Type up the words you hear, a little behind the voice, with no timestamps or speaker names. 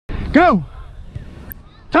Go!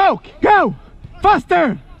 Talk! Go!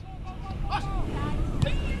 Faster!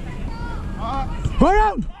 Go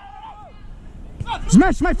around!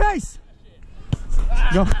 Smash my face!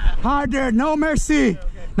 Go harder, no mercy.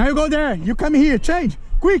 Now you go there, you come here, change.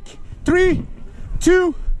 Quick! 3,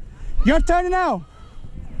 2, your turn now.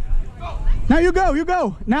 Now you go, you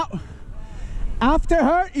go. Now, after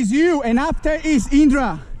her is you, and after is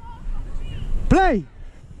Indra. Play.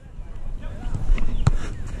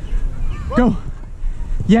 Go.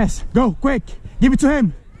 Yes, go, quick. Give it to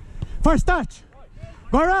him. First touch.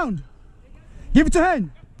 Go around. Give it to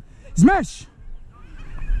him. Smash.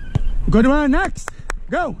 Good one, next.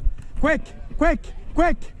 Go. Quick, quick,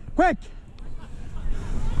 quick, quick.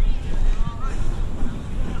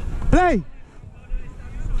 Play.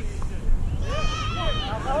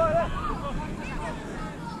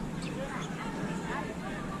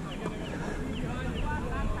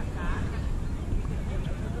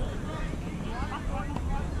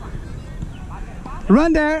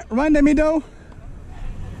 Run there, run the middle.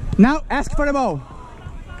 Now ask for the ball.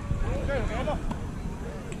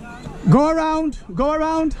 Go around, go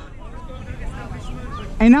around.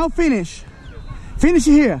 And now finish. Finish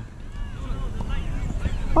here.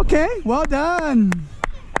 Okay, well done.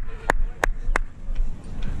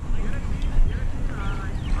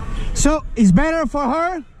 So it's better for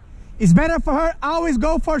her. It's better for her. Always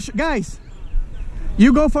go for, guys,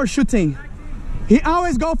 you go for shooting. He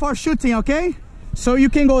always go for shooting, okay? So you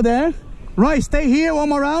can go there. Roy, stay here one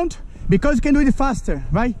more round because you can do it faster,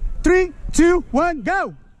 right? 3, 2, 1,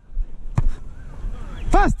 go!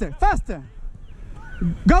 Faster, faster.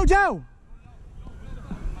 Go, Joe.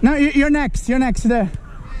 No, you're next. You're next there.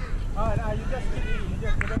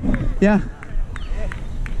 Yeah.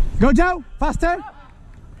 Go, Joe. Faster.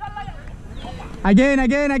 Again,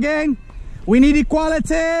 again, again. We need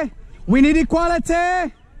equality. We need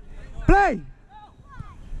equality. Play.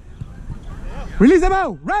 Release the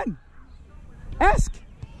ball. Run. Ask.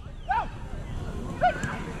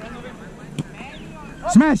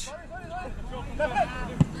 Smash.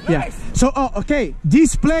 Yeah. So, okay.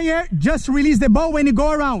 This player just release the ball when you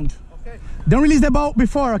go around. Okay. Don't release the ball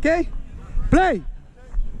before, okay? Play.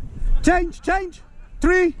 Change, change.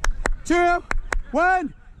 3, 2,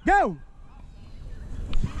 1, go.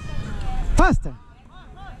 Faster.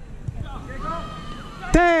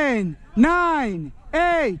 10, 9,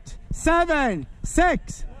 8, 7,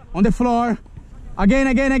 6. On the floor. Again,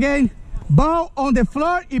 again, again. Ball on the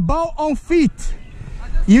floor and ball on feet.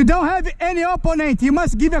 You don't have any opponent. You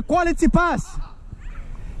must give a quality pass.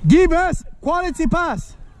 Give us quality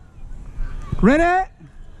pass. Ready?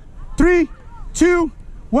 3, 2,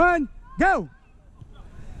 1, go.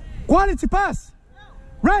 Quality pass.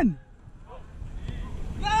 Run.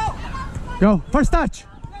 Go. First touch.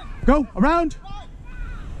 Go around.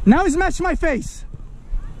 Now smash my face.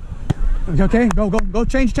 Okay, go, go, go.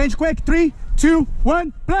 Change, change quick. 3, 2,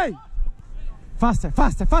 1, play. Faster,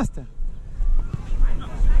 faster, faster.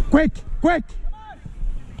 Quick, quick.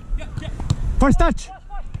 First touch.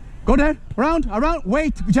 Go there, around, around.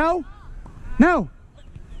 Wait, Joe. Now,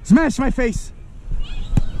 smash my face.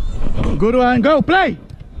 Good one, go, play.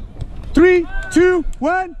 3, 2,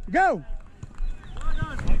 1, go.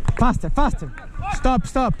 Faster, faster. Stop,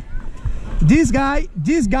 stop. This guy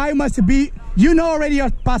must be, you know already your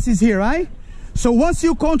pass is here, right? So once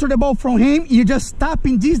you control the ball from him, you just stop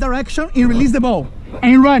in this direction and release the ball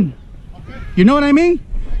and run. You know what I mean?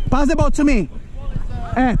 Pass the ball to me.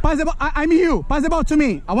 Pass the ball. I'm you. Pass the ball to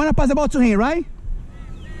me. I want to pass the ball to him, right?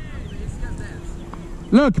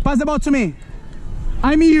 Look, pass the ball to me.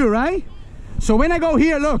 I'm you, right? So when I go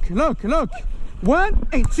here, look, look, look. 1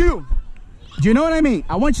 and 2. Do you know what I mean?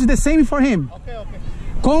 I want you to do the same for him. Okay,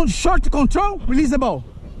 okay. Short control, release the ball.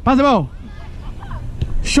 Pass the ball.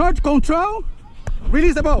 Short control,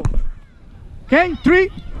 release the ball. Okay, 3,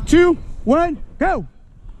 2, 1, go.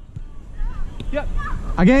 Yep.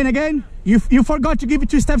 Again, again. You forgot to give it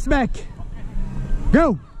 2 steps back.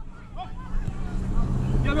 Go.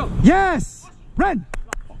 Yes. Run.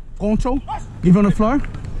 Control. Give it on the floor.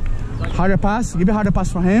 Harder pass. Give a harder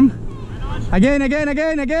pass for him. Again, again,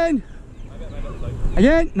 again, again.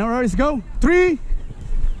 Again. No worries. Go. 3,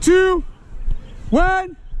 2,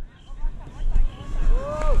 1.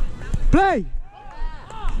 Play.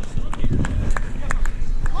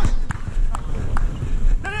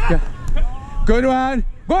 Yeah. Good one.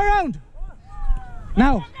 Go around.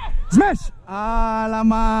 Now. Smash.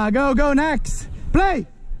 Alama. Go, go next. Play.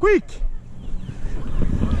 Quick.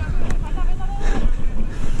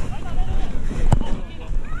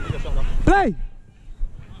 Play.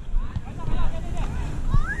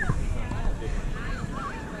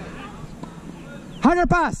 Harder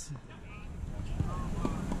pass.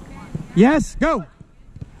 Yes, go.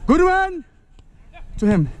 Good one. To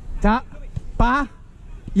him. Ta. Pa.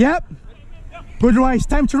 Yep. Good Royce.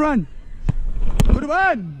 Time to run. Good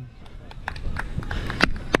one.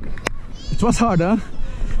 It was hard, huh?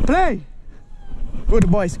 Play. Good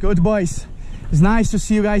boys. Good boys. It's nice to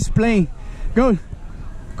see you guys playing. Good.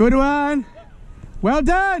 Good one. Well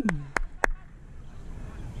done.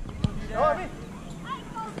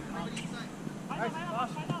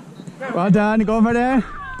 Well done. Go over there.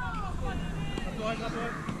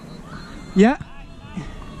 Yeah.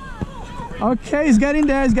 Okay, he's getting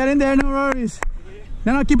there. He's getting there. No worries.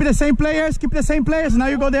 No, keep it the same players. Keep it the same players. Now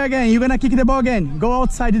you go there again. You're gonna kick the ball again. Go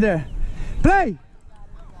outside there. Play.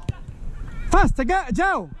 Faster,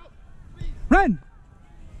 Joe. Run.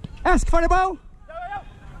 Ask for the ball.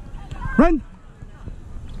 Run.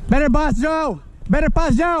 Better pass, Joe. Better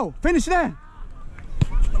pass, Joe. Finish there.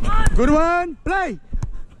 Good one. Play.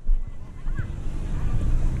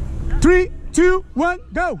 3, 2, 1,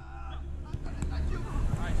 go.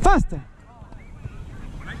 Faster.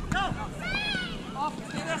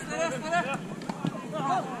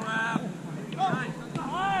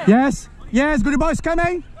 Yes. Yes. Good boys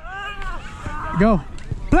coming. Go.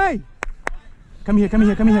 Play. Come here. Come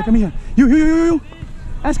here. Come here. Come here. You.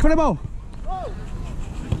 Ask for the ball.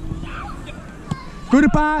 Good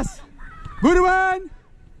pass. Good one.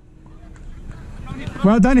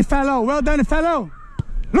 Well done, fellow. Well done, fellow.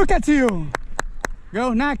 Look at you.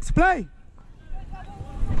 Go next. Play.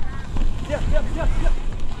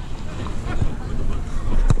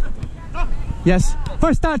 Yes.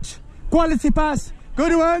 First touch. Quality pass.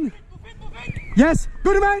 Good one. Yes.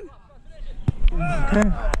 Good man. Okay.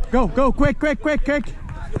 Go. Quick.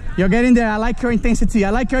 You're getting there. I like your intensity.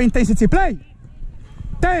 Play.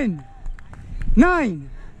 10. 9.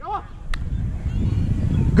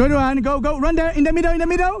 Good one. Go. Run there. In the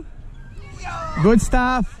middle. Good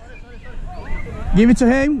stuff. Give it to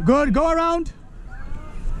him. Good. Go around.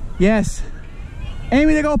 Yes. Aim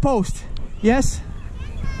in the goal post. Yes.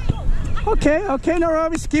 Okay. No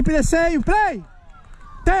worries. Keep it the same. Play.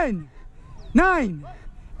 10. 9.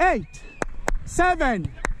 8.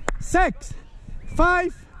 7. 6.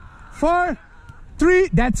 5. 4. 3.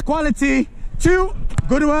 That's quality. 2.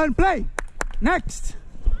 Good one. Play. Next.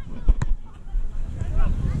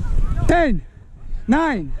 10.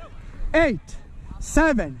 9. 8.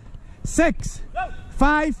 7. 6.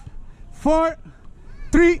 5. 4.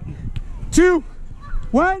 3. 2.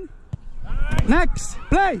 1. Next.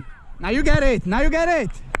 Play. Now you get it.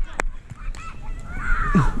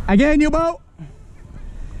 Again, Yubo.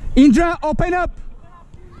 Indra, open up.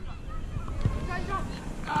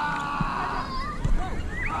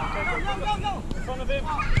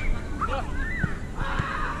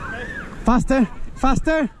 Faster.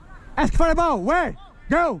 Ask for the ball. Where?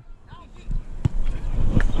 Go.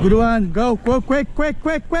 Good one. Go. Quick.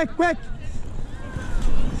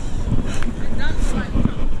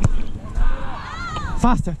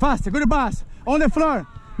 Faster. Good pass. On the floor.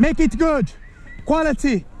 Make it good.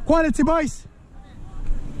 Quality, boys.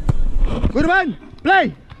 Good one.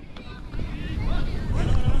 Play.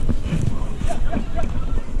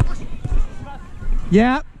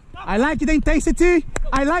 Yeah. I like the intensity.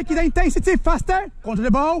 Faster. Control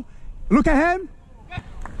the ball. Look at him.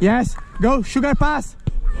 Yes. Go. Sugar pass.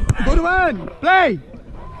 Good one. Play.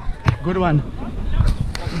 Good one.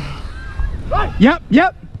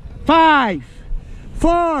 Yep. 5,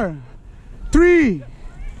 4, 3,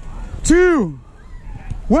 2,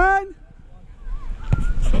 1.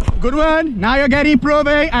 Good one. Now you're getting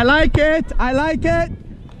improving. I like it.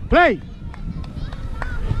 Play.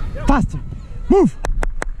 Faster. Move,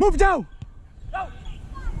 Joe.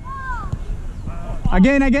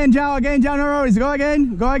 Again, Joe. No worries. Go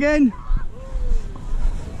again.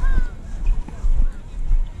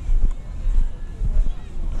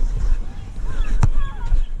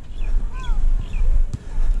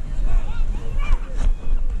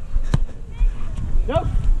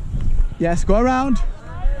 Yes, go around.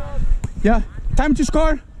 Yeah, time to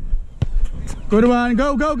score. Good one.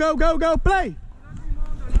 Go. Play.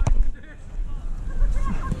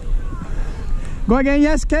 Go again.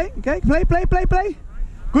 Yes. Okay. Play.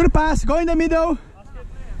 Good pass. Go in the middle.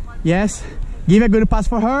 Yes. Give a good pass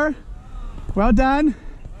for her. Well done.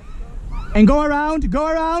 And go around.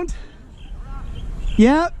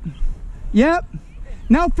 Yep.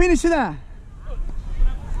 Now finish that.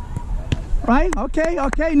 Right? Okay.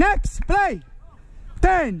 Next. Play.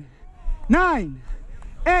 10, 9,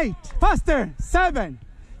 8. Faster. 7,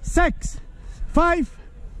 6, 5,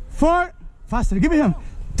 4. Faster. Give it him.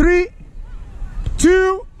 3,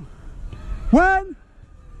 2, 1.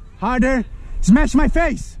 Harder. Smash my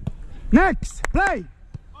face. Next. Play.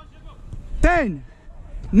 10,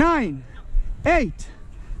 9, 8,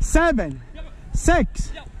 7,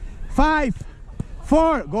 6, 5,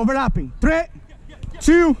 4. Go overlapping. 3,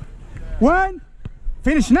 2, 1.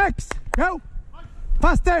 Finish next. Go.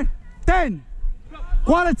 Faster. 10.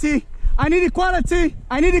 Quality. I need equality.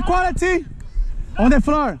 I need equality. On the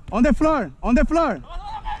floor. On the floor. On the floor.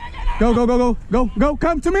 Go, go, go, go, go, go.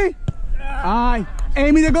 Come to me. Aye.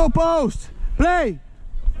 Aim in the goal post. Play.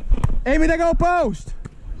 Aim in the goal post.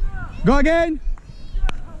 Go again.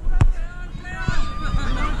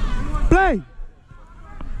 Play.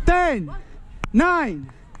 10,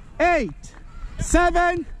 9, 8,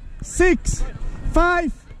 7, 6,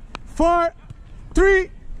 5, 4, 3,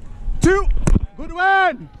 2. Good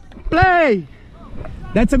one. Play.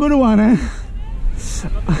 That's a good one, eh?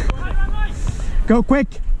 Go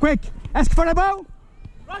quick, quick. Ask for the ball.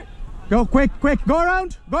 Go quick, quick. Go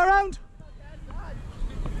around, go around.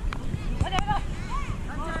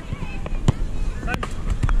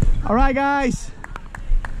 All right, guys.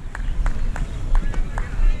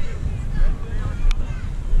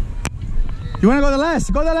 You want to go the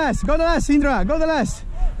last? Go the last. Go the last, Indra. Go the last.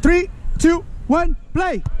 3, 2, 1,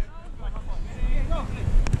 play.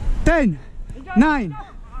 10, 9,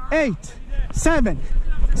 8, 7,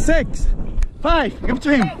 6, 5. Give it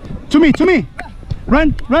to him. To me, to me.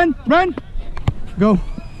 Run, run, run. Go.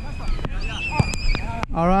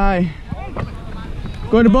 All right.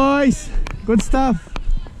 Good boys. Good stuff.